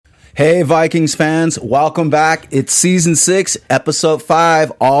Hey, Vikings fans, welcome back. It's season 6, episode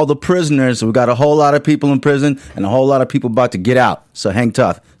 5, All the Prisoners. We got a whole lot of people in prison and a whole lot of people about to get out. So hang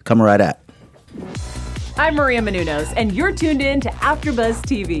tough. Coming right at. I'm Maria Menounos, and you're tuned in to AfterBuzz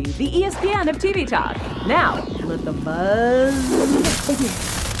TV, the ESPN of TV talk. Now, let the buzz begin.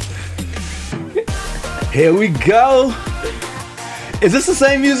 Here we go. Is this the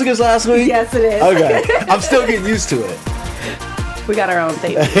same music as last week? Yes, it is. Okay. I'm still getting used to it. We got our own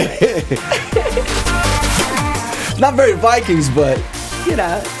thing. Not very Vikings, but... You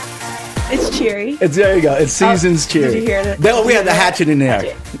know, it's cheery. There you go. It's season's cheery. Did you hear that? We had the hatchet in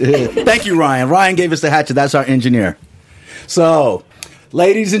there. Thank you, Ryan. Ryan gave us the hatchet. That's our engineer. So...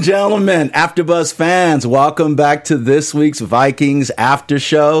 Ladies and gentlemen, AfterBuzz fans, welcome back to this week's Vikings After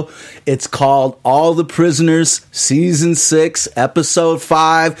Show. It's called All the Prisoners, Season 6, Episode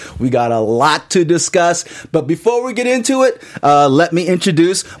 5. We got a lot to discuss. But before we get into it, let me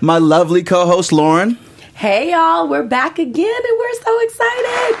introduce my lovely co-host, Lauren. Hey, y'all. We're back again, and we're so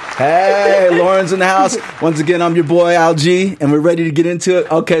excited. Hey, Lauren's in the house. Once again, I'm your boy, Algie, and we're ready to get into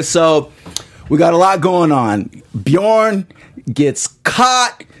it. Okay, so we got a lot going on. Bjorn gets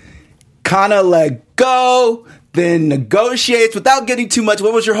caught, kind of let go, then negotiates without getting too much.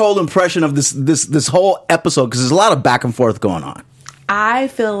 What was your whole impression of this whole episode? Because there's a lot of back and forth going on. I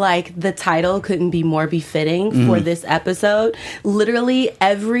feel like the title couldn't be more befitting for this episode. Literally,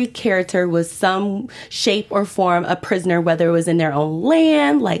 every character was some shape or form a prisoner, whether it was in their own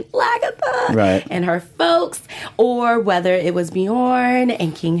land, like Lagatha and her folks, or whether it was Bjorn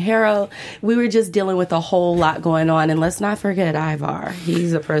and King Harold. We were just dealing with a whole lot going on. And let's not forget Ivar.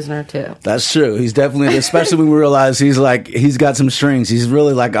 He's a prisoner, too. That's true. He's definitely, especially when we realize he's got some strings. He's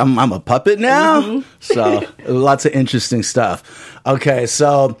really like, I'm a puppet now. Mm-hmm. So lots of interesting stuff. Okay,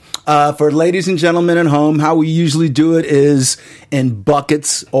 so for ladies and gentlemen at home, how we usually do it is in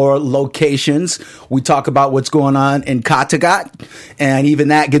buckets or locations. We talk about what's going on in Kattegat, and even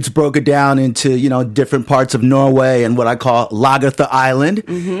that gets broken down into, different parts of Norway and what I call Lagertha Island.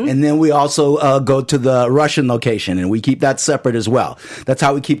 Mm-hmm. And then we also go to the Russian location, and we keep that separate as well. That's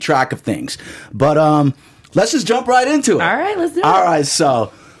how we keep track of things. But let's just jump right into it. All right, let's do it. All right,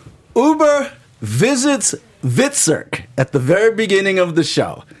 so Uber visits Vitsark at the very beginning of the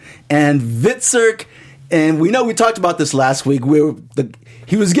show. And Vitsark, and we know we talked about this last week,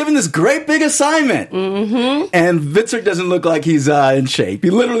 he was given this great big assignment. Mm-hmm. And Vitsark doesn't look like he's in shape. He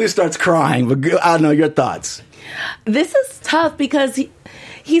literally starts crying. But I don't know, your thoughts. This is tough because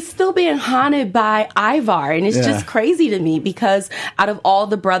he's still being haunted by Ivar, and it's just crazy to me because out of all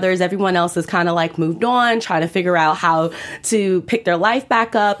the brothers, everyone else has kind of like moved on, trying to figure out how to pick their life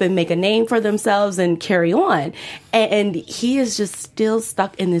back up and make a name for themselves and carry on. And he is just still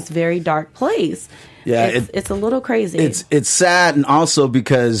stuck in this very dark place. Yeah, it's a little crazy. It's sad, and also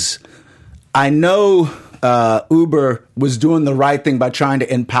because I know Uber was doing the right thing by trying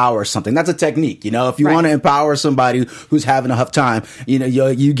to empower something. That's a technique, If you want to empower somebody who's having a tough time,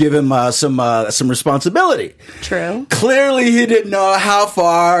 you give him some responsibility. True. Clearly, he didn't know how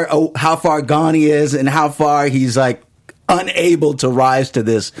far gone he is and how far he's like unable to rise to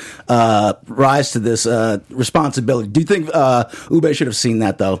this responsibility. Do you think Ube should have seen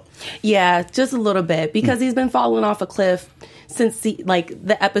that though? Yeah, just a little bit, because he's been falling off a cliff since the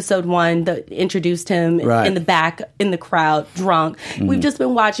episode 1 that introduced him in the back in the crowd drunk. Mm-hmm. We've just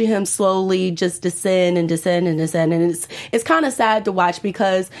been watching him slowly just descend and descend and descend, and it's kind of sad to watch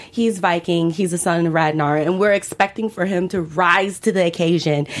because he's Viking, he's the son of Ragnar, and we're expecting for him to rise to the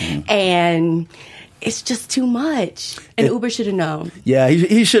occasion, and it's just too much. And Uber should have known. Yeah,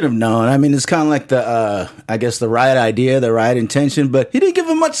 he should have known. I mean, it's kind of like the right idea, the right intention, but he didn't give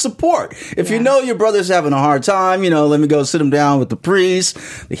him much support. If you know your brother's having a hard time, let me go sit him down with the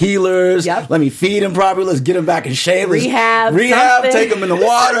priests, the healers. Yep. Let me feed him properly. Let's get him back in shape. Rehab, take him in the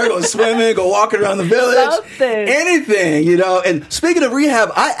water, go swimming, go walking around the village. Anything, And speaking of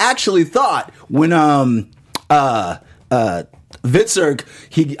rehab, I actually thought when Vitsark,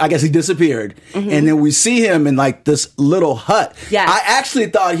 I guess he disappeared, and then we see him in like this little hut. Yes. I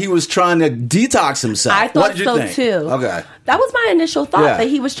actually thought he was trying to detox himself. I thought so too. Okay, that was my initial thought, that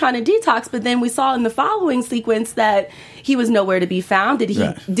he was trying to detox, but then we saw in the following sequence that he was nowhere to be found. Did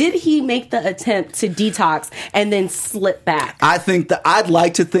he make the attempt to detox and then slip back? I'd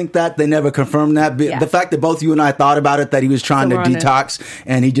like to think that they never confirmed that. The fact that both you and I thought about it, that he was trying to detox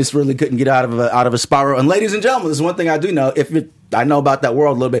and he just really couldn't get out of a spiral. And ladies and gentlemen, this is one thing I do know: if I know about that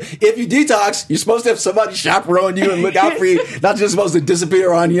world a little bit. If you detox, you're supposed to have somebody chaperone you and look out for you. Not just supposed to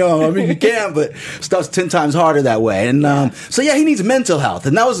disappear on your own. I mean, you can, but stuff's 10 times harder that way. And so, yeah, he needs mental health.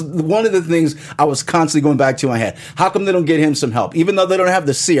 And that was one of the things I was constantly going back to in my head. How come they don't get him some help? Even though they don't have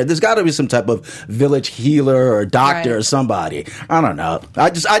the seer, there's got to be some type of village healer or doctor or somebody. I don't know.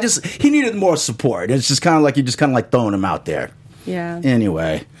 He needed more support. It's just kind of like you're just kind of like throwing him out there. Yeah.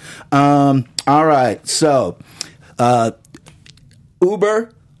 Anyway. All right. So,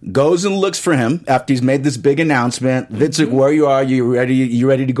 Uber goes and looks for him after he's made this big announcement. Vitzik, where you are? You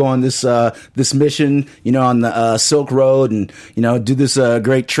ready to go on this mission? On the Silk Road and do this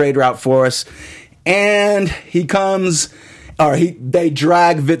great trade route for us. And he comes, they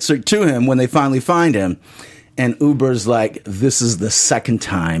drag Vitzik to him when they finally find him. And Uber's like, "This is the second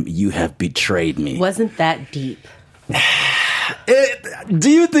time you have betrayed me." Wasn't that deep? Do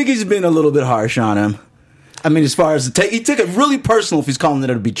you think he's been a little bit harsh on him? I mean, as far as he took it really personal if he's calling it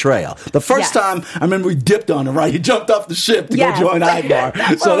a betrayal. The first time, I remember we dipped on him, right? He jumped off the ship to go join Ivar.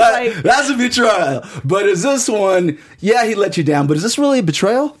 So that's a betrayal. But is this one, he let you down, but is this really a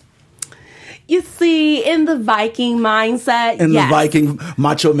betrayal? You see, in the Viking mindset, the Viking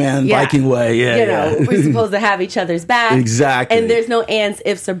macho man, Viking way, we're supposed to have each other's back, exactly, and there's no ands,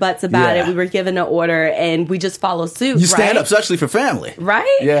 ifs, or buts about it. We were given an order, and we just follow suit. You stand up, especially for family,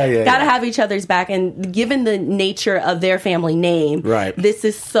 right? Gotta have each other's back, and given the nature of their family name, this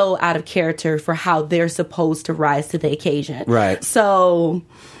is so out of character for how they're supposed to rise to the occasion, right? So,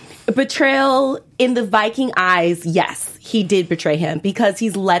 betrayal in the Viking eyes, yes. He did betray him because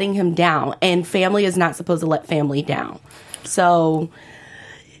he's letting him down, and family is not supposed to let family down. So,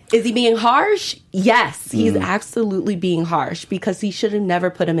 is he being harsh? Yes, he's absolutely being harsh because he should have never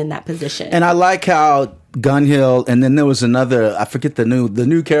put him in that position. And I like how Gunhild, and then there was another, I forget the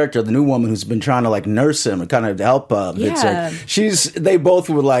new character, the new woman who's been trying to like nurse him and kind of help Vitzik. They both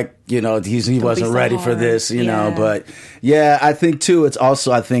were like, he wasn't ready for this, know, but I think too, it's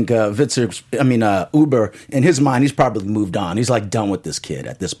also, I think Vitzik, Uber, in his mind, he's probably moved on. He's like done with this kid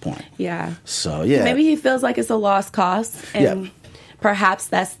at this point. Yeah. So, yeah. Maybe he feels like it's a lost cause. And perhaps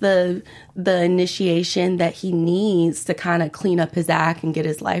that's the initiation that he needs to kind of clean up his act and get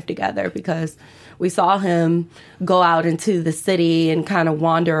his life together, because we saw him go out into the city and kind of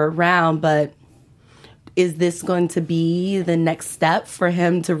wander around, but is this going to be the next step for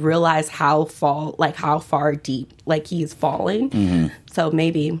him to realize how far deep he is falling? So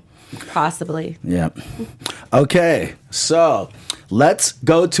maybe, possibly. Yeah. Okay, so let's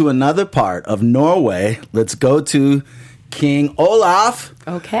go to another part of Norway. Let's go to King Olaf.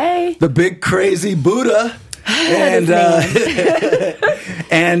 Okay. The big crazy Buddha.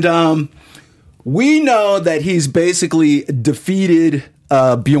 And we know that he's basically defeated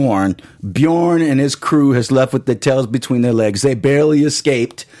Bjorn. Bjorn and his crew has left with their tails between their legs. They barely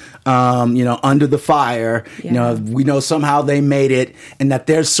escaped, under the fire. Yeah. We know somehow they made it and that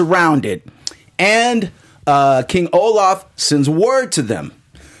they're surrounded. And King Olaf sends word to them.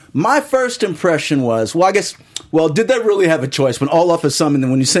 My first impression was, did they really have a choice when Olaf is summoned and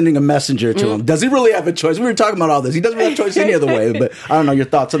when you're sending a messenger to him? Does he really have a choice? We were talking about all this. He doesn't really have a choice any other way, but I don't know your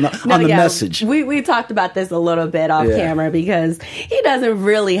thoughts on the message. We talked about this a little bit off camera because he doesn't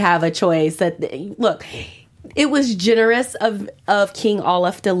really have a choice. Look, it was generous of King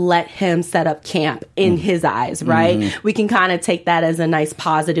Olaf to let him set up camp in his eyes, right? We can kind of take that as a nice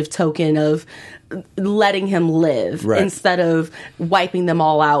positive token of letting him live instead of wiping them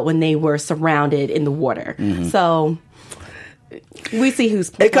all out when they were surrounded in the water. So we see who's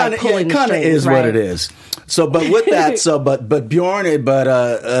pulling the strings. It kind of is what it is. So, but with that, but Bjorn,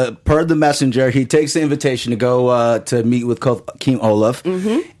 per the messenger, he takes the invitation to go to meet with King Olaf,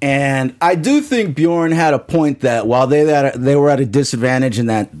 and I do think Bjorn had a point that while they were at a disadvantage and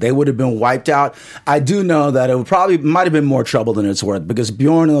that they would have been wiped out, I do know that it might have been more trouble than it's worth, because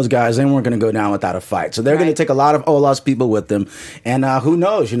Bjorn and those guys, they weren't going to go down without a fight, so they're going to take a lot of Olaf's people with them, and who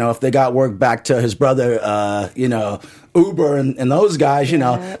knows, if they got work back to his brother, Uber and those guys,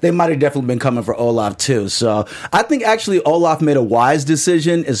 they might have definitely been coming for Olaf too. So I think actually Olaf made a wise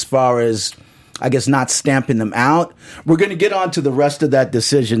decision as far as, I guess, not stamping them out. We're going to get on to the rest of that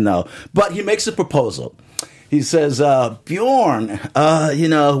decision though. But he makes a proposal. He says, Bjorn,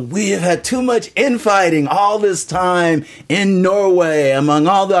 we have had too much infighting all this time in Norway among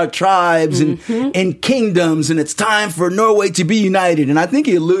all our tribes and kingdoms, and it's time for Norway to be united. And I think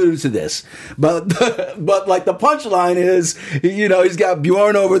he alluded to this. But the punchline is, he's got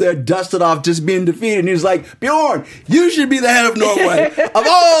Bjorn over there dusted off just being defeated. And he's like, Bjorn, you should be the head of Norway. Of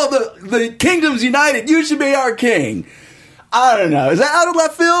all the kingdoms united, you should be our king. I don't know. Is that out of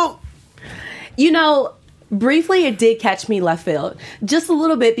left field? briefly, it did catch me left field just a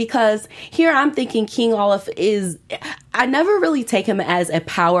little bit, because here I'm thinking King Olaf is, I never really take him as a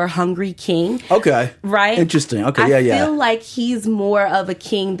power hungry king. Okay. Right? Interesting. Okay. I feel like he's more of a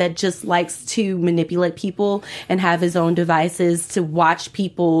king that just likes to manipulate people and have his own devices to watch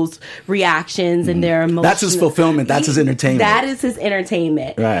people's reactions and their emotions. That's his fulfillment. That's his entertainment. That is his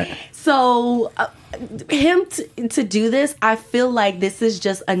entertainment. Right. So him to do this, I feel like this is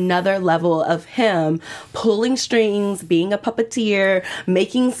just another level of him pulling strings, being a puppeteer,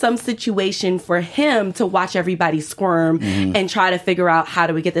 making some situation for him to watch everybody squirm and try to figure out, how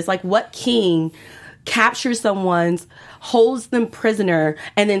do we get this? Like, what king captures someone's, holds them prisoner,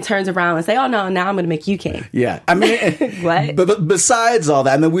 and then turns around and say, oh no, now I'm going to make you king. Yeah. I mean, what? But besides all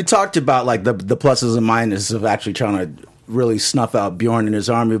that, I mean, we talked about like the pluses and minuses of actually trying to really snuff out Bjorn and his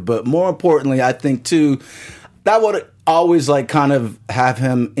army. But more importantly, I think too, that would always like kind of have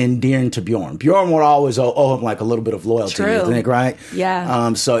him endearing to Bjorn. Bjorn would always owe him like a little bit of loyalty, True. you think, right?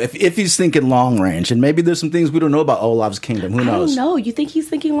 Yeah. So if he's thinking long range, and maybe there's some things we don't know about Olaf's kingdom, who knows? I don't know. You think he's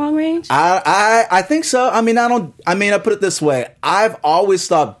thinking long range? I think so. I mean, I put it this way. I've always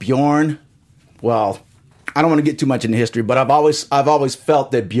thought Bjorn, well, I don't want to get too much into history, but I've always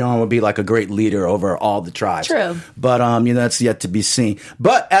felt that Bjorn would be like a great leader over all the tribes. True. But that's yet to be seen.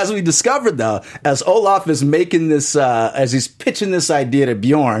 But as we discovered, though, as Olaf is making this, as he's pitching this idea to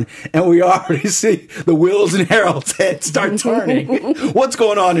Bjorn, and we already see the wheels in Harold's head start turning. What's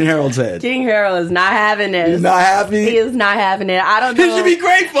going on in Harold's head? King Harold is not having this. He's not happy? He is not having it. I don't know. He should be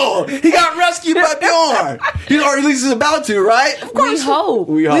grateful. He got rescued by Bjorn. Or at least he's about to, right? Of course. We hope.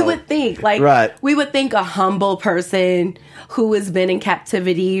 We would think. Like, right. We would think a humble person who has been in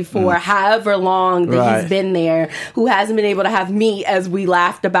captivity for however long that he's been there, who hasn't been able to have meat, as we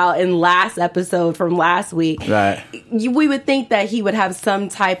laughed about in last episode from last week. Right. We would think that he would have some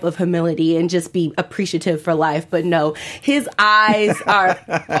type of humility and just be appreciative for life. But no, his eyes are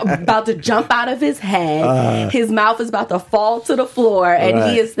about to jump out of his head. His mouth is about to fall to the floor.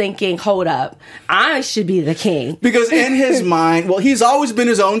 And he is thinking, hold up, I should be the king. Because in his mind, well, he's always been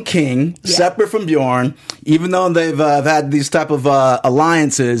his own king, separate from Bjorn, even though they've had these type of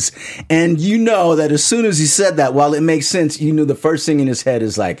alliances. And you know that as soon as he said that, while it makes sense, you knew the first thing in his head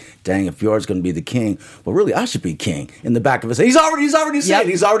is like, dang, if Bjorn's going to be the king, well, really, I should be king. In the back of his head, he's already said,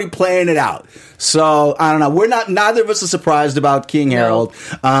 he's already playing it out. So I don't know. Neither of us are surprised about King Harold.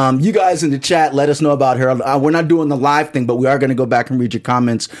 You guys in the chat, let us know about Harold. We're not doing the live thing, but we are going to go back and read your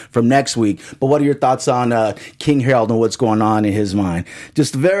comments from next week. But what are your thoughts on King Harold and what's going on in his mind?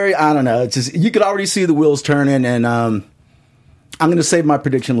 Just very, I don't know. It's just, you could already see the wheels turning, and I'm going to save my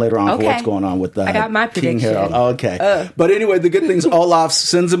prediction later on for what's going on with I got my King prediction. Harold. Oh, okay. But anyway, the good thing is Olaf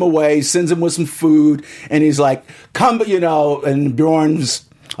sends him away, sends him with some food, and he's like, come, and Bjorn's,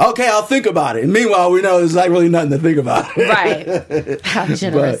 okay, I'll think about it. And meanwhile, we know there's like really nothing to think about. Right. How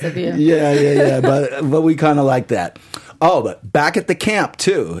generous of you. Yeah. But we kind of like that. Oh, but back at the camp,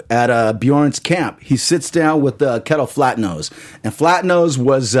 too, at Bjorn's camp, he sits down with Kettle Flatnose. And Flatnose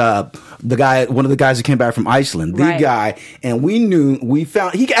was one of the guys who came back from Iceland, the guy. And we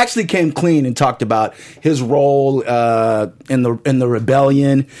found, he actually came clean and talked about his role in the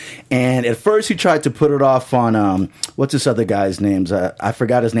rebellion. And at first he tried to put it off on, what's this other guy's name? I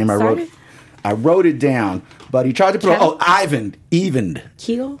forgot his name. I wrote it down. But he tried to put it, Eyvind.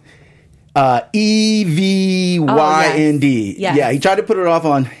 Keel? Evynd. Yes. Yeah, he tried to put it off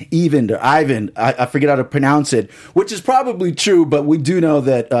on Eyvind or Eyvind. I forget how to pronounce it, which is probably true, but we do know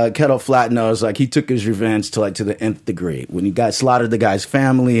that Kettle Flatnose, like, he took his revenge to the nth degree when he slaughtered the guy's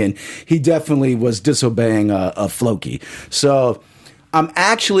family, and he definitely was disobeying Floki. So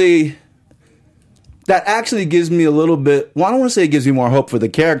that actually gives me a little bit, well, I don't want to say it gives me more hope for the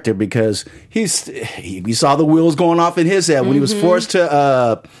character, because we saw the wheels going off in his head when he was forced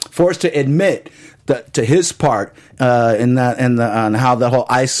to admit to his part in how the whole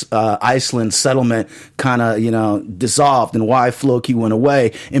Iceland settlement kind of dissolved and why Floki went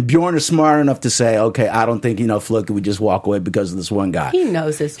away. And Bjorn is smart enough to say, okay, I don't think Floki would just walk away because of this one guy. He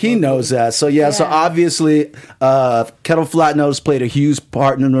knows this. He knows that. So so obviously Kettle Flatnose played a huge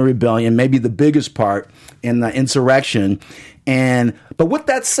part in the rebellion, maybe the biggest part in the insurrection. But with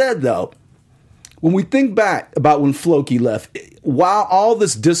that said, though, when we think back about when Floki left, while all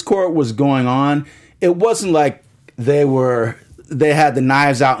this discord was going on, it wasn't like they had the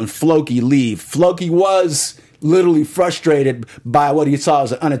knives out and Floki leave. Floki was literally frustrated by what he saw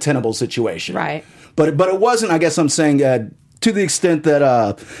as an unattainable situation. Right. But it wasn't, I guess I'm saying, to the extent that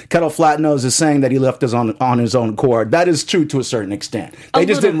Kettle Flatnose is saying that he left us on his own accord, that is true to a certain extent. They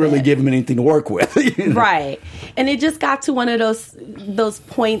just didn't really give him anything to work with. You know? Right. And it just got to one of those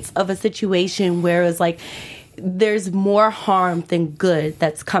points of a situation where it's like, there's more harm than good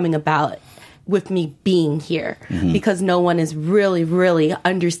that's coming about with me being here, because no one is really, really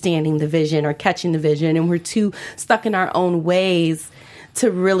understanding the vision or catching the vision, and we're too stuck in our own ways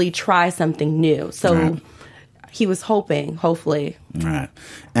to really try something new. So he was hopefully, and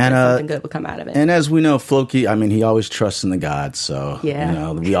something good would come out of it. And as we know, Floki, I mean, he always trusts in the gods. So yeah, you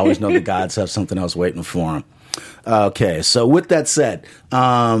know, we always know the gods have something else waiting for him. Okay, so with that said,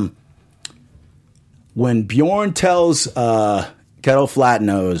 when Bjorn tells Kettle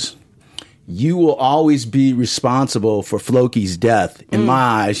Flatnose, you will always be responsible for Floki's death, in my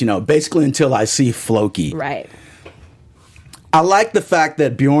eyes, you know, basically until I see Floki. Right. I like the fact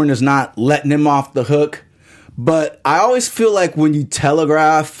that Bjorn is not letting him off the hook, but I always feel like when you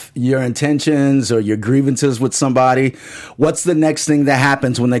telegraph your intentions or your grievances with somebody, what's the next thing that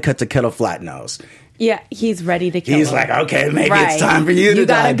happens when they cut to Kettle Flatnose? Yeah, he's ready to kill He's him. like, okay, maybe it's time for you to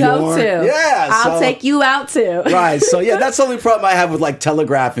die, You gotta go Bjorn. too. Yeah, I'll take you out too. Right. So yeah, that's the only problem I have with like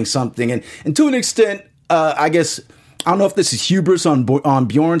telegraphing something, and to an extent, I guess. I don't know if this is hubris on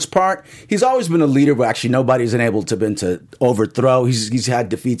Bjorn's part. He's always been a leader, but actually nobody's been able to overthrow. He's had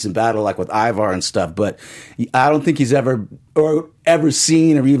defeats in battle, like with Ivar and stuff, but I don't think he's ever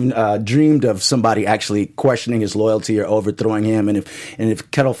seen or even dreamed of somebody actually questioning his loyalty or overthrowing him. And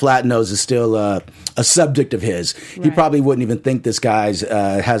if Kettle Flatnose is still a subject of his, he probably wouldn't even think this guy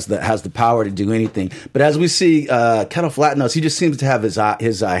has the power to do anything. But as we see, Kettle Flatnose, he just seems to have his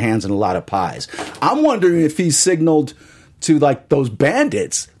hands in a lot of pies. I'm wondering if he signaled to like those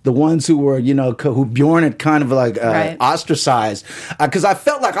bandits, the ones who were, you know, who Bjorn had kind of like ostracized, because I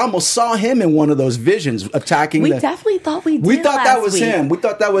felt like I almost saw him in one of those visions attacking. We definitely thought we did. We thought that was week. him. We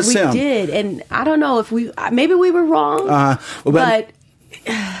thought that was him. We did, and I don't know if maybe we were wrong, but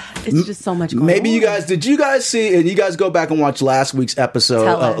it's just so much going Maybe on. did you guys see, and you guys go back and watch last week's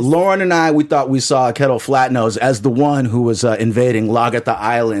episode, Lauren and I, we thought we saw Kettle Flatnose as the one who was invading Lagatha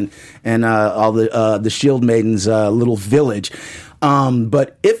Island and all the Shield Maidens' little village.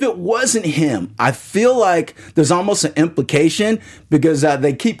 But if it wasn't him, I feel like there's almost an implication because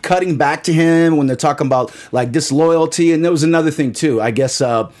they keep cutting back to him when they're talking about like disloyalty. And there was another thing too. I guess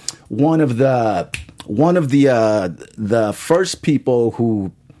one of the first people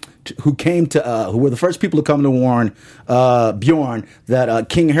who were the first people to come to warn Bjorn that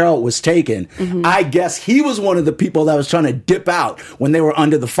King Harold was taken. I guess he was one of the people that was trying to dip out when they were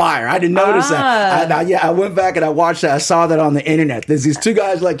under the fire. I didn't notice that. I went back and I watched that. I saw that on the internet. There's these two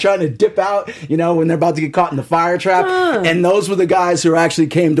guys like trying to dip out, you know, when they're about to get caught in the fire trap. And those were the guys who actually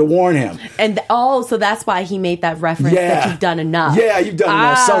came to warn him. And so that's why he made that reference that you've done enough. Yeah, you've done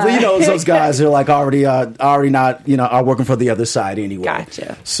enough. So, you know, those guys are like already not, you know, are working for the other side anyway.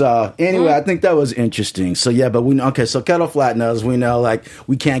 Gotcha. So anyway, I think that was interesting. So yeah, but so Kettle Flatnose, we know like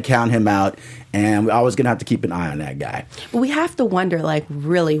we can't count him out, and we're always gonna have to keep an eye on that guy. We have to wonder, like,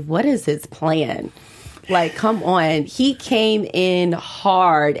 really, what is his plan? Like, come on, he came in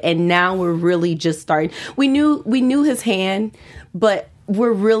hard, and now we're really just starting. We knew his hand, but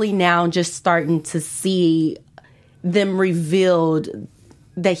we're really now just starting to see them revealed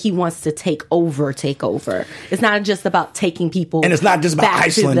that he wants to take over. It's not just about taking people, and it's not just about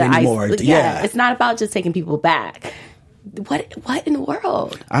Iceland anymore. Yeah, it's not about just taking people back. What in the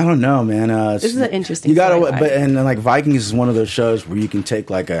world? I don't know, man. This is an interesting. You gotta, and like Vikings is one of those shows where you can take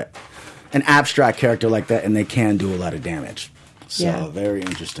like an abstract character like that, and they can do a lot of damage. So very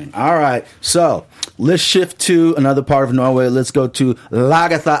interesting. All right, so let's shift to another part of Norway. Let's go to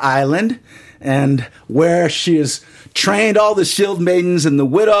Lagatha Island, and where she is trained all the Shield Maidens and the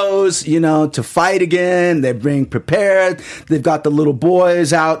widows, you know, to fight again. They're being prepared. They've got the little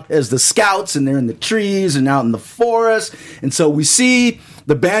boys out as the scouts, and they're in the trees and out in the forest. And so we see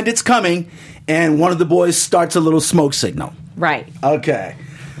the bandits coming, and one of the boys starts a little smoke signal. Right. Okay.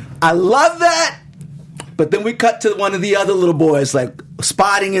 I love that. But then we cut to one of the other little boys, like,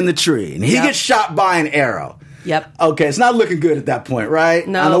 spotting in the tree, and he gets shot by an arrow. Yep. Okay, it's not looking good at that point, right?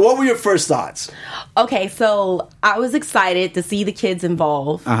 No. I know. What were your first thoughts? Okay, so I was excited to see the kids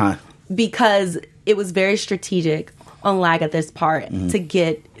involved because it was very strategic on Lagatha's part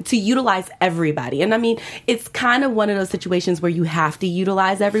to utilize everybody. And I mean, it's kind of one of those situations where you have to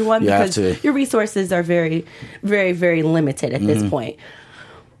utilize everyone because your resources are very, very, very limited at this point.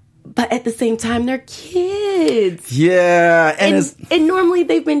 But at the same time, they're kids. Yeah. And normally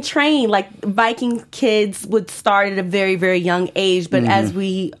they've been trained. Like, Viking kids would start at a very, very young age. But as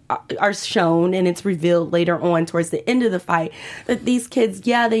we are shown, and it's revealed later on towards the end of the fight, that these kids,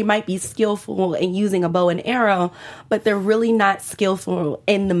 yeah, they might be skillful in using a bow and arrow, but they're really not skillful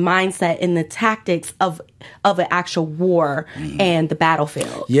in the mindset and the tactics of an actual war and the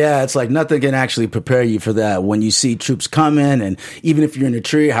battlefield. Yeah, it's like nothing can actually prepare you for that. When you see troops coming, and even if you're in a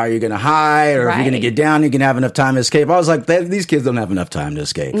tree, how are you going to hide? Or if you're going to get down, you can have enough time to escape. I was like, these kids don't have enough time to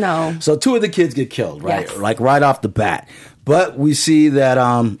escape. No. So 2 of the kids get killed, right? Yes. Like right off the bat. But we see that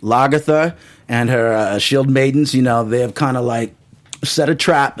Lagertha and her shield maidens, you know, they have kind of like set a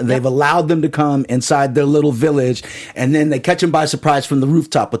trap, and they've allowed them to come inside their little village, and then they catch them by surprise from the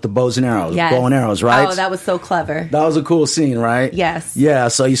rooftop with the bows and arrows, bow and arrows, right? Oh, that was so clever. That was a cool scene, right? Yes. Yeah,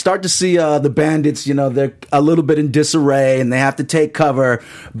 so you start to see the bandits, you know, they're a little bit in disarray, and they have to take cover,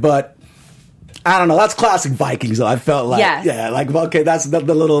 but I don't know. That's classic Vikings, though. I felt like, okay, that's the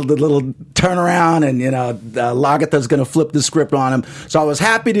little turnaround, and, you know, Lagertha's going to flip the script on him. So I was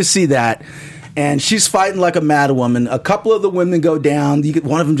happy to see that. And she's fighting like a mad woman. A couple of the women go down.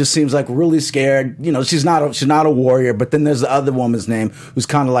 One of them just seems like really scared. You know, she's not a warrior. But then there's the other woman's name who's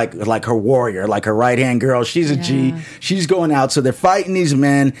kind of like her warrior, like her right hand girl. She's a G. She's going out. So they're fighting these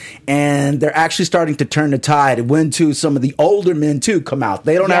men, and they're actually starting to turn the tide. When too, some of the older men too come out.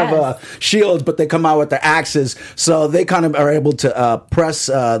 They don't have shields, but they come out with their axes. So they kind of are able to press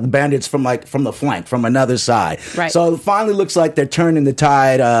the bandits from the flank, from another side. Right. So it finally looks like they're turning the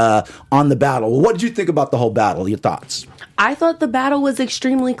tide on the battle. What did you think about the whole battle? Your thoughts? I thought the battle was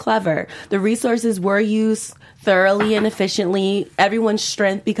extremely clever. The resources were used thoroughly and efficiently, everyone's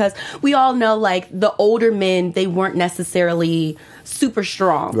strength, because we all know, like, the older men, they weren't necessarily super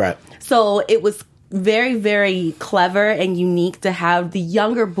strong. Right. So it was very, very clever and unique to have the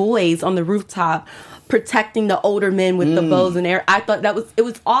younger boys on the rooftop protecting the older men with the bows and arrows. I thought it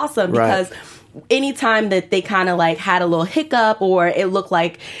was awesome because anytime that they kind of like had a little hiccup, or it looked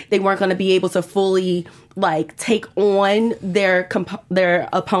like they weren't going to be able to fully like take on their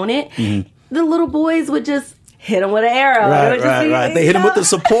opponent, the little boys would just hit them with an arrow. Right. They hit him with the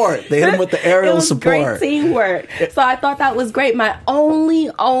support. They hit him with the aerial support. Great teamwork. So I thought that was great. My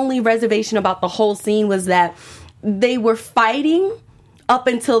only reservation about the whole scene was that they were fighting up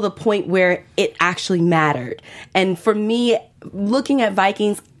until the point where it actually mattered. And for me, looking at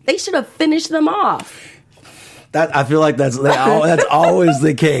Vikings, they should have finished them off. I feel like that's always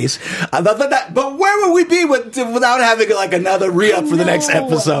the case. But where would we be without having like another re-up for the next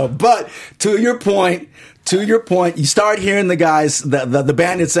episode? But to your point, you start hearing the guys, the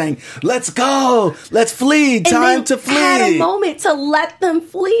bandits saying, "Let's go, let's flee, time to flee." Had a moment to let them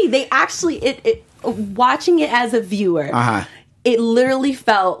flee. They actually, watching it as a viewer. It literally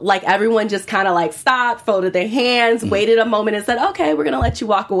felt like everyone just kind of like stopped, folded their hands, waited a moment, and said, "Okay, we're going to let you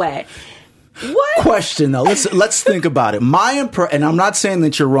walk away." What? Question though, let's think about it. And I'm not saying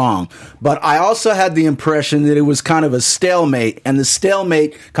that you're wrong, but I also had the impression that it was kind of a stalemate, and the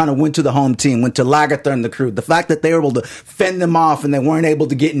stalemate kind of went to the home team, went to Lagertha and the crew. The fact that they were able to fend them off and they weren't able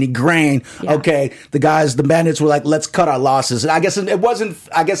to get any grain. Yeah. Okay, the bandits were like, let's cut our losses. And I guess it wasn't.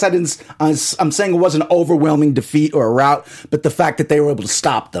 I'm saying it wasn't an overwhelming defeat or a rout, but the fact that they were able to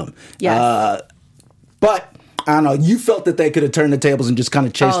stop them. Yes. But I don't know. You felt that they could have turned the tables and just kind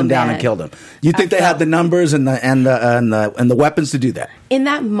of chased them down and killed them. You think they had the numbers and the weapons to do that? In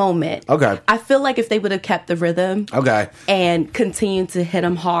that moment, okay. I feel like if they would have kept the rhythm, okay, and continued to hit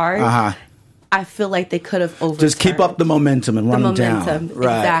them hard, I feel like they could have overturned. Just keep up the momentum and run them down.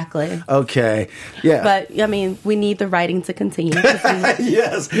 Right. Exactly. Okay. Yeah. But I mean, we need the writing to continue.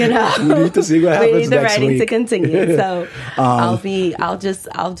 Yes. You know, we need to see what happens next week. We need the writing to continue. So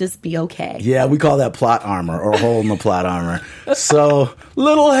I'll just be okay. Yeah, we call that plot armor, or a hole in the plot armor. So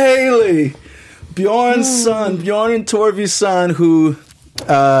little Haley, Bjorn's son, Bjorn and Torvi's son, who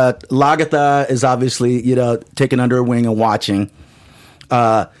Lagertha is obviously, taken under her wing and watching,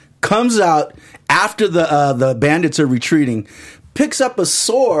 comes out after the bandits are retreating, picks up a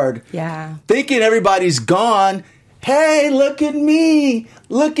sword, thinking everybody's gone. Hey, look at me.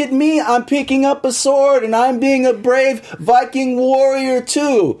 Look at me. I'm picking up a sword, and I'm being a brave Viking warrior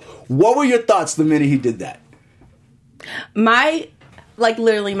too. What were your thoughts the minute he did that?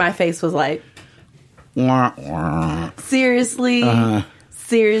 Literally my face was like, wah, wah. Seriously?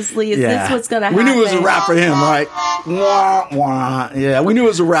 Seriously, is this what's going to happen? We knew it was a wrap for him, right? Wah, wah. Yeah, we knew it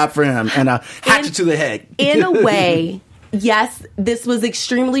was a wrap for him. And hatchet to the head. In a way, yes, this was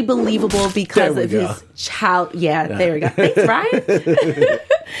extremely believable because of his child. Yeah, there we go. Thanks, Brian.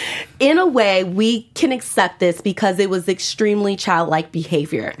 In a way, we can accept this because it was extremely childlike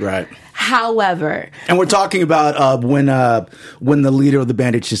behavior. Right. However, and we're talking about when the leader of the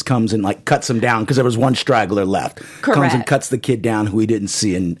bandits just comes and like cuts him down because there was one straggler left. Correct. Comes and cuts the kid down who he didn't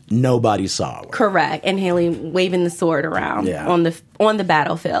see and nobody saw. Correct. And Haley waving the sword around on the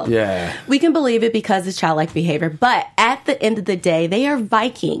battlefield. Yeah. We can believe it because it's childlike behavior. But at the end of the day, they are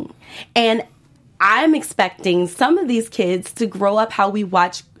Viking. And I'm expecting some of these kids to grow up how we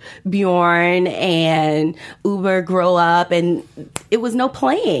watch Bjorn and Uber grow up, and it was no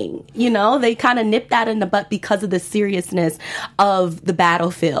playing. You know, they kind of nipped that in the butt because of the seriousness of the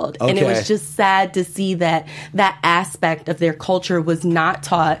battlefield. Okay. And it was just sad to see that aspect of their culture was not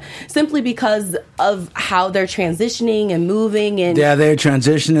taught simply because of how they're transitioning and moving. And yeah, they're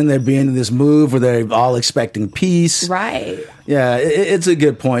transitioning. They're being in this move where they're all expecting peace. Right. Yeah, it's a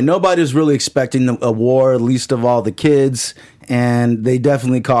good point. Nobody's really expecting a war, least of all the kids. And they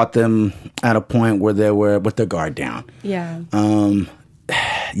definitely caught them at a point where they were with their guard down. Yeah.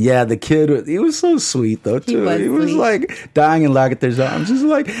 Yeah, the kid, he was so sweet, though, too. He was like dying in Lagertha's arms. Just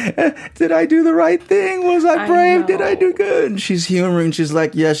like, did I do the right thing? Was I brave? Did I do good? And she's humoring. She's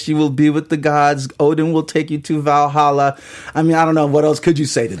like, yes, you will be with the gods. Odin will take you to Valhalla. I mean, I don't know. What else could you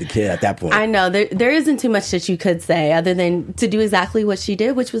say to the kid at that point? I know. There isn't too much that you could say other than to do exactly what she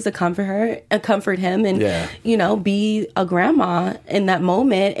did, which was to comfort him and, you know, be a grandma in that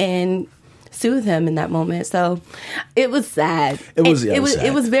moment and soothe him in that moment. So it was sad. It was sad.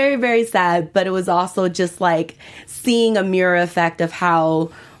 It was very, very sad, but it was also just like seeing a mirror effect of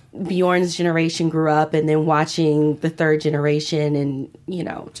how Bjorn's generation grew up and then watching the third generation and, you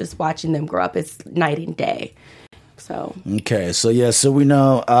know, just watching them grow up. It's night and day. So okay, so we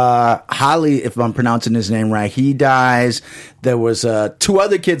know Holly, if I'm pronouncing his name right, he dies. There was 2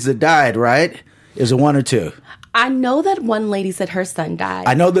 other kids that died, right? Is it 1 or 2? I know that one lady said her son died.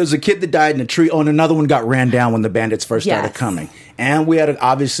 I know there's a kid that died in a tree. Oh, and another one got ran down when the bandits first started coming. And we had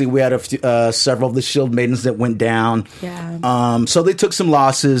several of the shield maidens that went down. Yeah. So they took some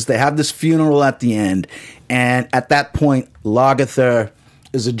losses. They have this funeral at the end, and at that point, Lagertha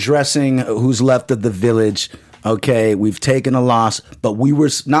is addressing who's left of the village. Okay, we've taken a loss, but we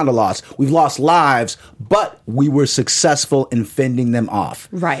were not a loss. We've lost lives, but we were successful in fending them off.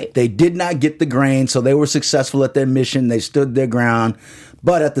 Right. They did not get the grain, so they were successful at their mission. They stood their ground,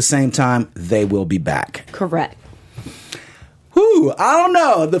 but at the same time, they will be back. Correct. Whew, I don't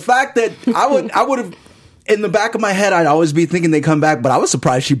know. The fact that I would have. In the back of my head, I'd always be thinking they come back, but I was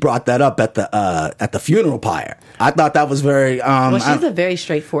surprised she brought that up at the funeral pyre. I thought that was very. Well, she's a very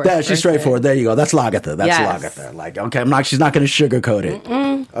straightforward. Yeah, she's straightforward. There you go. That's Lagertha. Lagertha. Like, okay, she's not going to sugarcoat it.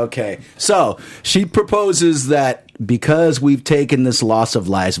 Mm-mm. Okay, so she proposes that because we've taken this loss of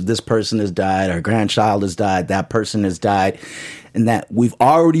life, this person has died, our grandchild has died, that person has died, and that we've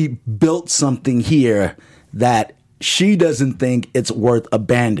already built something here that she doesn't think it's worth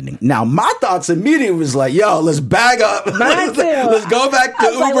abandoning. Now, my thoughts immediately was like, yo, let's bag up. Let's go back to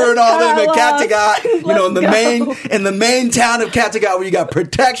Uber and all them in Kattegat. You know, in the main town of Kattegat where you got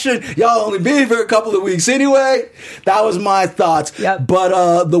protection. Y'all only been here for a couple of weeks anyway. That was my thoughts. Yep.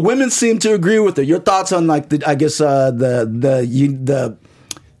 But the women seem to agree with her. Your thoughts on like the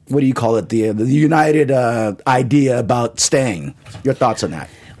what do you call it? The united idea about staying. Your thoughts on that?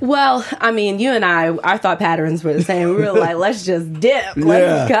 Well, I mean, you and I, our thought patterns were the same. We were like, let's just dip.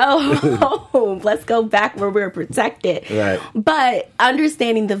 Let's go home. Let's go back where we're protected. Right. But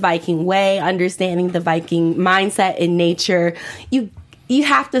understanding the Viking way, understanding the Viking mindset and nature, you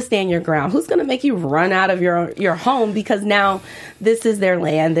have to stand your ground. Who's going to make you run out of your home? Because now this is their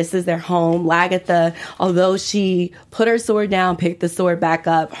land. This is their home. Lagertha, although she put her sword down, picked the sword back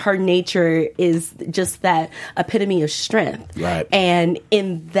up, her nature is just that epitome of strength. Right. And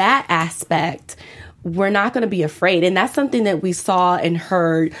in that aspect, we're not going to be afraid. And that's something that we saw and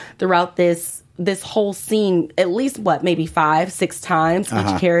heard throughout this whole scene, at least maybe 5-6 times.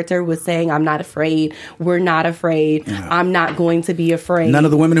 Each character was saying, I'm not afraid. We're not afraid. I'm not going to be afraid. None of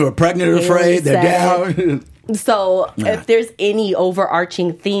the women who are pregnant are afraid. They're down. So if there's any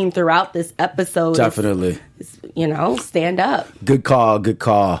overarching theme throughout this episode, definitely, stand up. Good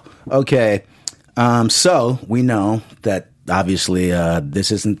call. Okay. So we know that obviously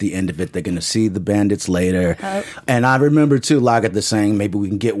this isn't the end of it. They're going to see the bandits later. And I remember too, Lagertha saying maybe we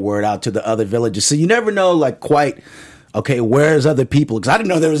can get word out to the other villages. So you never know quite, okay, where's other people? Because I didn't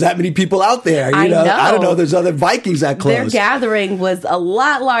know there was that many people out there. I know. I don't know there's other Vikings that close. Their gathering was a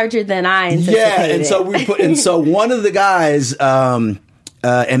lot larger than I anticipated. Yeah, and so so one of the guys,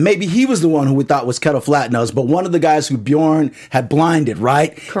 and maybe he was the one who we thought was Kettle Flatnose, but one of the guys who Bjorn had blinded,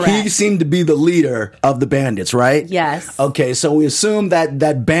 right? Correct. He seemed to be the leader of the bandits, right? Yes. Okay, so we assume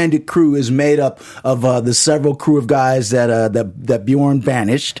that bandit crew is made up of the several crew of guys that Bjorn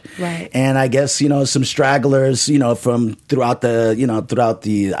banished, right? And I guess some stragglers, from throughout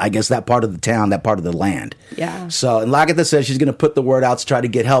the I guess that part of the town, that part of the land. Yeah. So, and Lagatha says she's going to put the word out to try to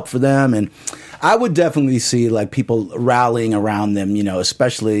get help for them, and I would definitely see like people rallying around them,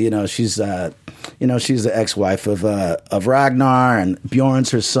 especially, she's the ex-wife of Ragnar, and Bjorn's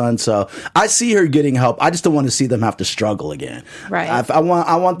her son. So I see her getting help. I just don't want to see them have to struggle again. Right. I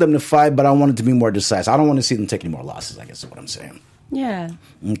want them to fight, but I want it to be more decisive. I don't want to see them take any more losses, I guess is what I'm saying. Yeah.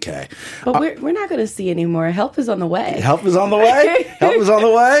 Okay. But we're not going to see any more. Help is on the way. Help is on the way? Help is on the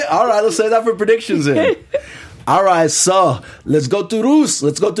way? All right, let's say that for predictions then. All right, so let's go to Rus.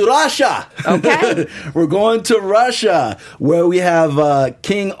 Let's go to Russia. Okay. We're going to Russia, where we have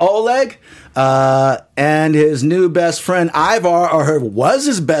King Oleg and his new best friend Ivar, or was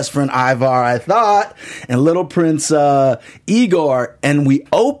his best friend Ivar, I thought, and little Prince Igor. And we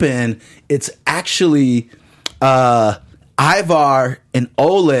open, it's actually Ivar and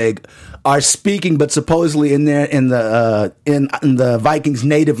Oleg are speaking, but supposedly in the Vikings'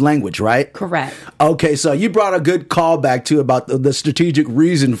 native language, right? Correct. Okay, so you brought a good callback too about the strategic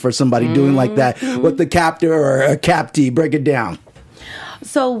reason for somebody doing like that with the captor or a captee. Break it down.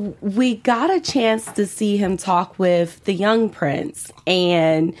 So we got a chance to see him talk with the young prince,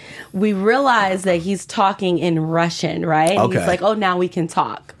 and we realized that he's talking in Russian, right? Okay. He's like, oh, now we can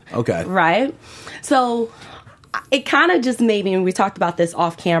talk. Okay. Right? So it kind of just made me, and we talked about this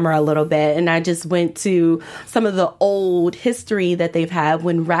off camera a little bit, and I just went to some of the old history that they've had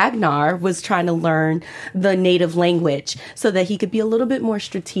when Ragnar was trying to learn the native language so that he could be a little bit more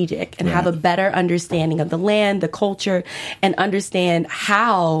strategic and have a better understanding of the land, the culture, and understand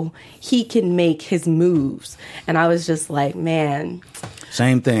how he can make his moves. And I was just like, man.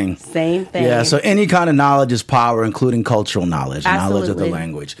 Same thing. Yeah, so any kind of knowledge is power, including cultural knowledge, knowledge of the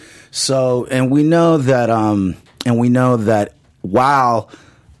language. So, and we know that while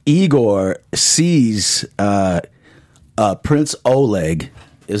Igor sees Prince Oleg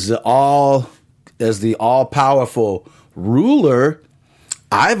as the all powerful ruler,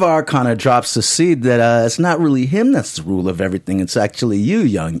 Ivar kind of drops the seed that it's not really him that's the ruler of everything. It's actually you,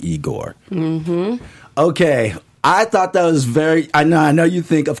 young Igor. Mm-hmm. Okay. I thought that was I know you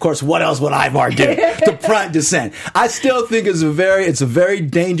think, of course, what else would Ivar do to prompt dissent? I still think it's a very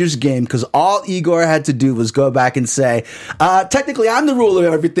dangerous game, because all Igor had to do was go back and say, technically I'm the ruler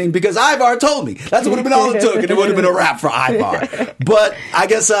of everything because Ivar told me. That's what would have been all it took, and it would have been a wrap for Ivar. But I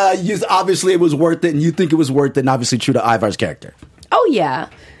guess obviously it was worth it, and you think it was worth it, and obviously true to Ivar's character. Oh, yeah.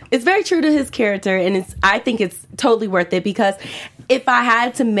 It's very true to his character, and I think it's totally worth it, because if I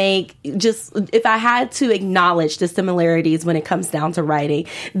had to acknowledge the similarities when it comes down to writing,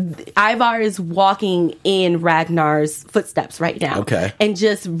 Ivar is walking in Ragnar's footsteps right now. Okay. And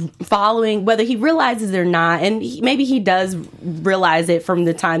just following, whether he realizes it or not, and maybe he does realize it from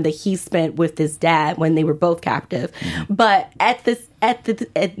the time that he spent with his dad when they were both captive. Mm-hmm. But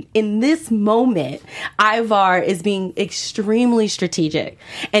in this moment, Ivar is being extremely strategic,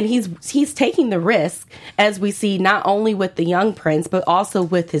 and he's taking the risk, as we see not only with the young prince but also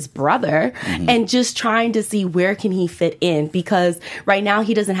with his brother, and just trying to see where can he fit in, because right now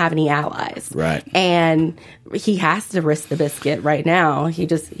he doesn't have any allies, right? And he has to risk the biscuit right now. He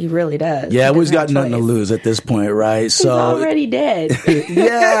really does. Yeah, he's got nothing to lose at this point, right? He's already dead.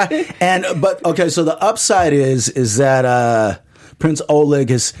 Yeah, but okay. So the upside is that Prince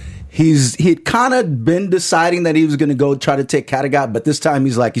Oleg he'd kind of been deciding that he was going to go try to take Kattegat, but this time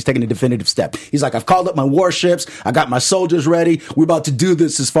he's taking a definitive step. He's like, I've called up my warships, I got my soldiers ready, we're about to do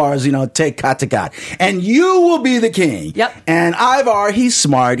this as far as, take Kattegat. And you will be the king. Yep. And Ivar, he's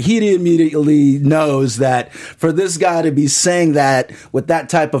smart. He immediately knows that for this guy to be saying that with that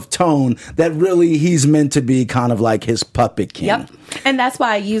type of tone, that really he's meant to be kind of like his puppet king. Yep. And that's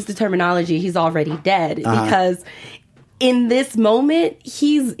why I use the terminology, he's already dead, because in this moment,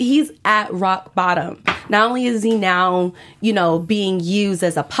 he's at rock bottom. Not only is he now, being used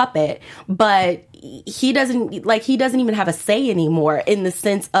as a puppet, but he doesn't even have a say anymore in the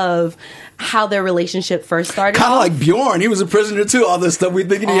sense of how their relationship first started. Kind of like Bjorn, he was a prisoner too. All this stuff we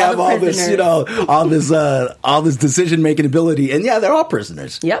thinking he have all this, all this decision making ability, and yeah, they're all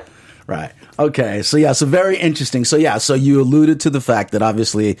prisoners. Yep. Right. Okay. So yeah. So very interesting. So yeah. So you alluded to the fact that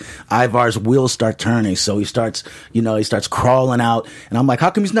obviously Ivar's wheels start turning. So he starts crawling out, and I'm like, how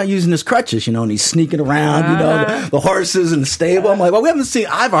come he's not using his crutches? And he's sneaking around. The horses in the stable. I'm like, well, we haven't seen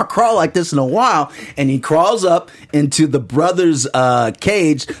Ivar crawl like this in a while. And he crawls up into the brother's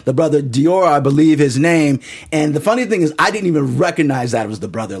cage. The brother Dior, I believe his name. And the funny thing is, I didn't even recognize that it was the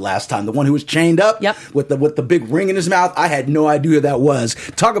brother last time. The one who was chained up. Yep. With the big ring in his mouth. I had no idea who that was.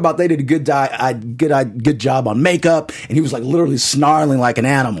 Talk about they did a good job on makeup, and he was like literally snarling like an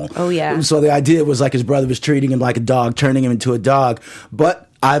animal. Oh yeah. So the idea was like his brother was treating him like a dog, turning him into a dog. But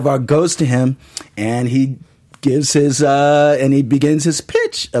Ivar goes to him, and he gives and he begins his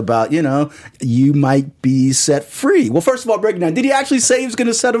pitch about, you might be set free. Well, first of all, break it down. Did he actually say he was going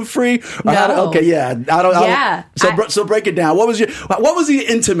to set him free? No. Okay, yeah. So break it down. What was he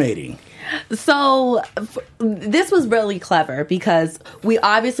intimating? So this was really clever because we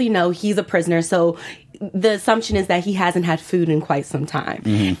obviously know he's a prisoner. So the assumption is that he hasn't had food in quite some time.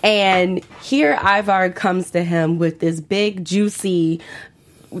 Mm-hmm. And here Ivar comes to him with this big, juicy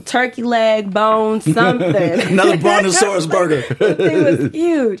turkey leg, bone, something. Another brontosaurus burger. It was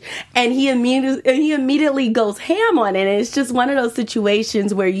huge. And he immediately goes ham on it. And it's just one of those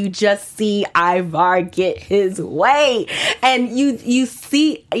situations where you just see Ivar get his way. And you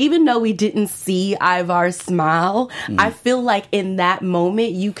see, even though we didn't see Ivar smile, I feel like in that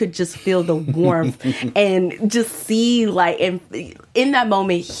moment, you could just feel the warmth and just see like in that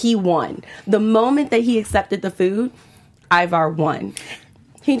moment, he won. The moment that he accepted the food, Ivar won.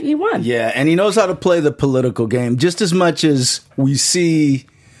 He won. Yeah, and he knows how to play the political game just as much as we see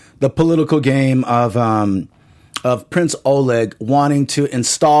the political game of Prince Oleg wanting to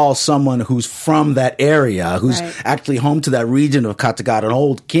install someone who's from that area, who's actually home to that region of Kattegat, an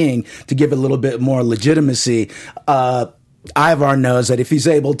old king, to give it a little bit more legitimacy. Ivar knows that if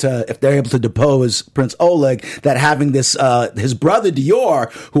they're able to depose Prince Oleg, that having this his brother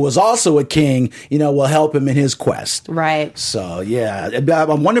Dior, who was also a king, will help him in his quest. Right. So yeah, I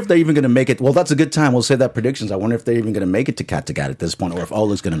wonder if they're even going to make it. Well, that's a good time. We'll say that predictions. I wonder if they're even going to make it to Kattegat at this point, or if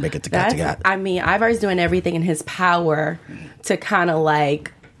Oleg's going to make it to Kattegat. I mean, Ivar's doing everything in his power to kind of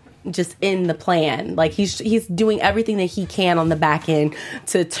like just end the plan. Like he's doing everything that he can on the back end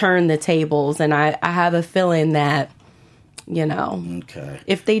to turn the tables, and I have a feeling that.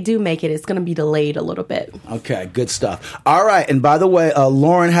 If they do make it, it's going to be delayed a little bit. Okay, good stuff. All right, and by the way,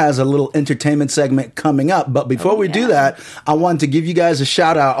 Lauren has a little entertainment segment coming up. But before we do that, I wanted to give you guys a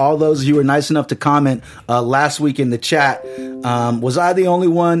shout out. All those of you who were nice enough to comment last week in the chat. Was I the only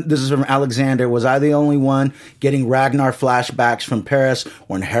one? This is from Alexander. Was I the only one getting Ragnar flashbacks from Paris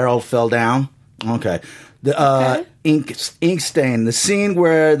when Harold fell down? Okay. The ink stain. The scene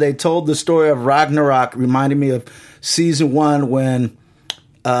where they told the story of Ragnarok reminded me of season 1 when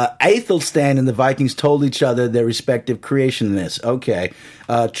Aethelstan and the Vikings told each other their respective creation myths. Okay.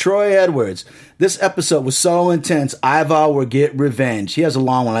 Troy Edwards. This episode was so intense. Ivar will get revenge. He has a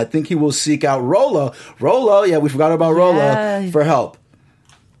long one. I think he will seek out Rollo. Rollo, yeah, we forgot about Rollo for help.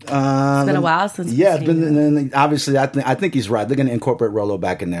 It's been a while since. Yeah, it's been. Obviously, I think he's right. They're going to incorporate Rollo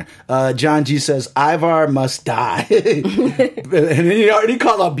back in there. John G says Ivar must die, and he already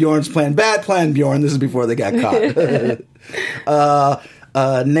called out Bjorn's plan. Bad plan, Bjorn. This is before they got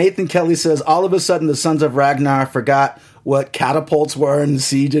caught. Nathan Kelly says all of a sudden the sons of Ragnar forgot what catapults were in the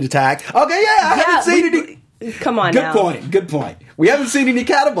siege attack. Okay, I haven't seen any. Come on, Good point. We haven't seen any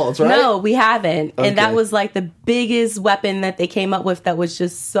catapults, right? No, we haven't. Okay. And that was like the biggest weapon that they came up with that was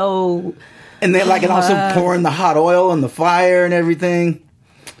just so... And they and also pouring the hot oil on the fire and everything.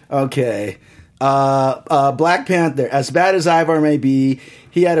 Okay. Black Panther. As bad as Ivar may be,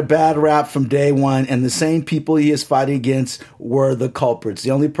 he had a bad rap from day one, and the same people he is fighting against were the culprits. The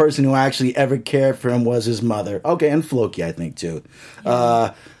only person who actually ever cared for him was his mother. Okay, and Floki, I think, too.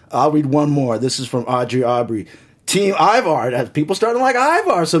 Yeah. I'll read one more. This is from Audrey Aubrey. Team Ivar. People starting to like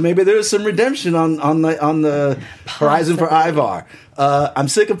Ivar, so maybe there's some redemption on the horizon for Ivar. I'm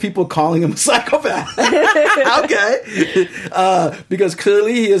sick of people calling him a psychopath. Okay. Because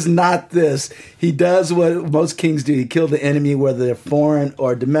clearly he is not this. He does what most kings do. He killed the enemy, whether they're foreign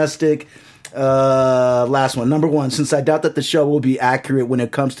or domestic. Last one. Number 1, since I doubt that the show will be accurate when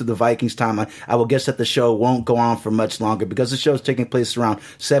it comes to the Vikings timeline, I will guess that the show won't go on for much longer because the show is taking place around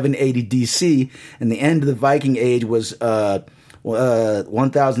 780 DC, and the end of the Viking Age was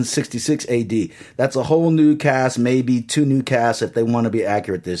 1066 AD. That's a whole new cast, maybe 2 new casts if they want to be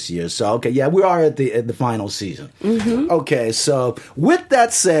accurate this year. So, okay, yeah, we are at the final season. Mm-hmm. Okay, so with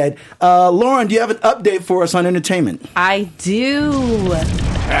that said, Lauren, do you have an update for us on entertainment? I do.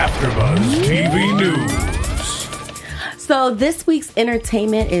 AfterBuzz TV News. So this week's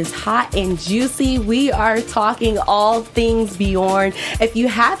entertainment is hot and juicy. We are talking all things Bjorn. If you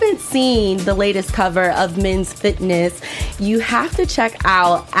haven't seen the latest cover of Men's Fitness, you have to check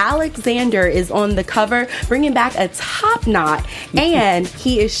out. Alexander is on the cover, bringing back a top knot, and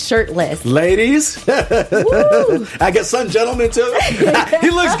he is shirtless. Ladies, I guess some gentlemen too.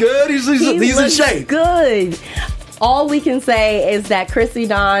 He looks good. He's in shape. Good. All we can say is that Chrissy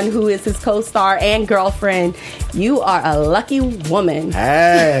Dawn, who is his co-star and girlfriend, you are a lucky woman.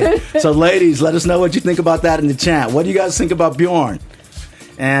 Hey. So, ladies, let us know what you think about that in the chat. What do you guys think about Bjorn?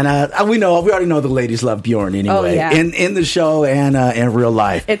 And we already know the ladies love Bjorn anyway. Oh, yeah. In the show and in real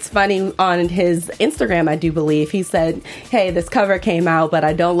life. It's funny, on his Instagram, I do believe, he said, hey, this cover came out, but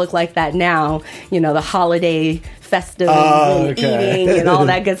I don't look like that now. You know, the holiday festive and eating and all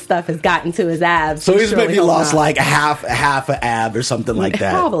that good stuff has gotten to his abs. So he's maybe lost like half an ab or something like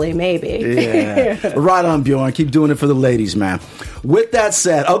that. Probably, maybe. Yeah. Right on, Bjorn. Keep doing it for the ladies, man. With that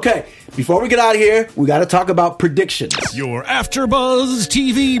said, okay, before we get out of here, we got to talk about predictions. Your AfterBuzz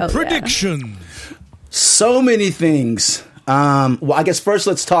TV predictions. Yeah. So many things. Well, I guess first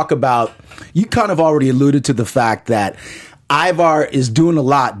let's talk about, you kind of already alluded to the fact that Ivar is doing a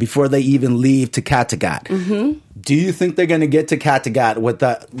lot before they even leave to Kattegat. Mm-hmm. Do you think they're going to get to Kattegat with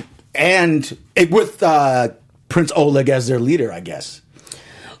Prince Oleg as their leader, I guess?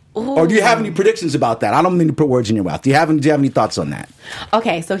 Ooh. Or do you have any predictions about that? I don't mean to put words in your mouth. Do you have any thoughts on that?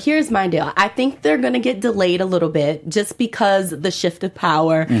 Okay, so here's my deal. I think they're going to get delayed a little bit just because the shift of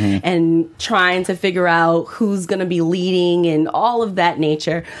power and trying to figure out who's going to be leading and all of that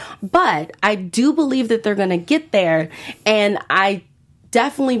nature. But I do believe that they're going to get there, and I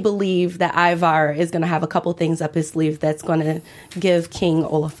definitely believe that Ivar is going to have a couple things up his sleeve that's going to give King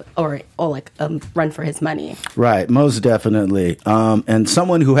Oleg a run for his money. Right, most definitely. And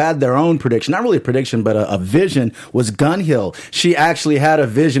someone who had their own prediction, not really a prediction, but a vision, was Gunhild. She actually had a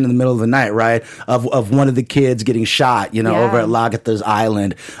vision in the middle of the night, right, of one of the kids getting shot, over at Lagatha's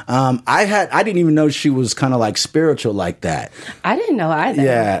island. I didn't even know she was kind of like spiritual like that. I didn't know either.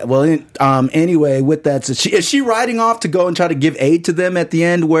 Yeah, well, anyway, with that, is she riding off to go and try to give aid to them at the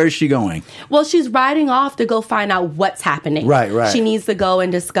end? Where is she going? Well, she's riding off to go find out what's happening. Right. She needs to go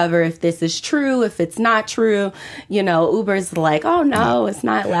and discover if this is true, if it's not true. Uber's like, oh, no, it's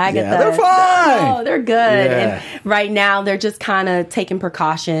not Lagatha. Yeah, they're fine. Oh, they're good. Yeah. And right now, they're just kind of taking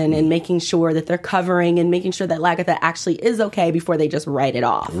precaution and making sure that they're covering and making sure that Lagatha actually is okay before they just write it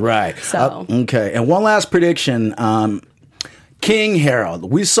off. Right. So okay. And one last prediction. King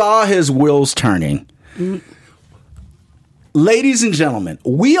Harold. We saw his wheels turning. Mm-hmm. Ladies and gentlemen,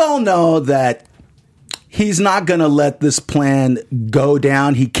 we all know that he's not going to let this plan go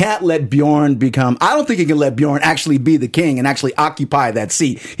down. He can't let Bjorn I don't think he can let Bjorn actually be the king and actually occupy that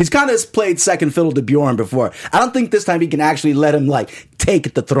seat. He's kind of played second fiddle to Bjorn before. I don't think this time he can actually let him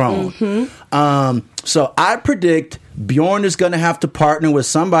take the throne. Mm-hmm. So I predict Bjorn is going to have to partner with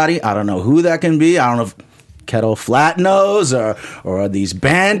somebody. I don't know who that can be. I don't know if Kettle Flatnose or these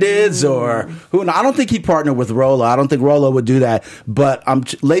bandits or who. I don't think he'd partner with Rollo. I don't think Rollo would do that. But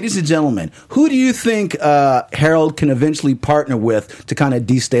ladies and gentlemen, who do you think Harold can eventually partner with to kind of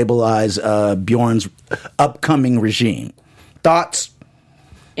destabilize Bjorn's upcoming regime? Thoughts?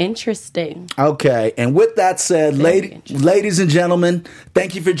 Interesting. Okay, and with that said, ladies and gentlemen,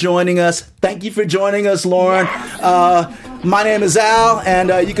 thank you for joining us. Thank you for joining us, Lauren. My name is Al,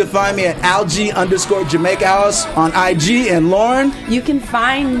 and you can find me at alg_Jamaica House on IG. And Lauren? You can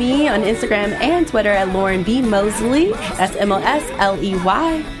find me on Instagram and Twitter at Lauren B. Mosley. That's Mosley.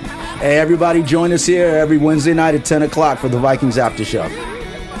 Hey, everybody, join us here every Wednesday night at 10 o'clock for the Vikings After Show.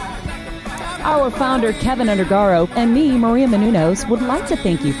 Our founder, Kevin Undergaro, and me, Maria Menounos, would like to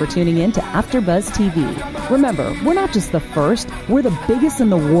thank you for tuning in to AfterBuzz TV. Remember, we're not just the first, we're the biggest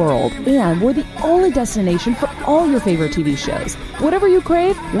in the world, and we're the only destination for all your favorite TV shows. Whatever you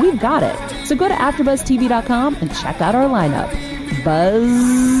crave, we've got it. So go to AfterBuzzTV.com and check out our lineup.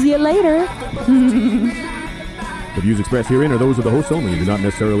 Buzz you later. The views expressed herein are those of the hosts only and do not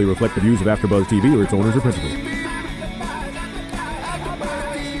necessarily reflect the views of AfterBuzz TV or its owners or principals.